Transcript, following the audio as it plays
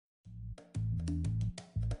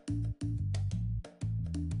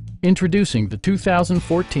Introducing the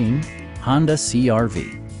 2014 Honda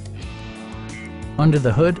CR-V. Under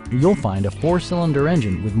the hood, you'll find a 4-cylinder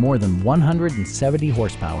engine with more than 170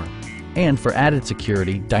 horsepower. And for added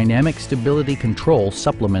security, dynamic stability control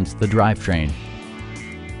supplements the drivetrain.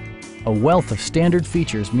 A wealth of standard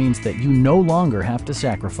features means that you no longer have to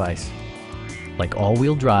sacrifice, like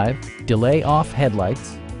all-wheel drive, delay-off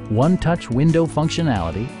headlights, one-touch window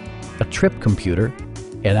functionality, a trip computer,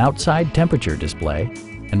 an outside temperature display,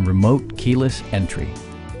 and remote keyless entry.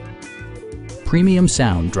 Premium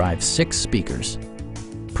sound drives 6 speakers,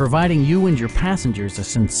 providing you and your passengers a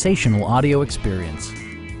sensational audio experience.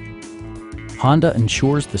 Honda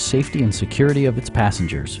ensures the safety and security of its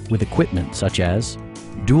passengers with equipment such as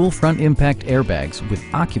dual front impact airbags with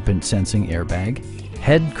occupant sensing airbag,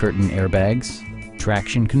 head curtain airbags,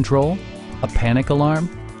 traction control, a panic alarm,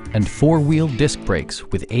 and 4-wheel disc brakes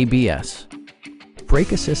with ABS.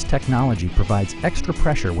 Brake Assist technology provides extra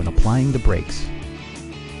pressure when applying the brakes.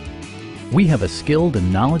 We have a skilled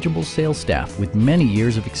and knowledgeable sales staff with many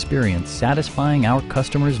years of experience satisfying our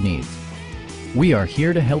customers' needs. We are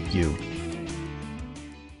here to help you.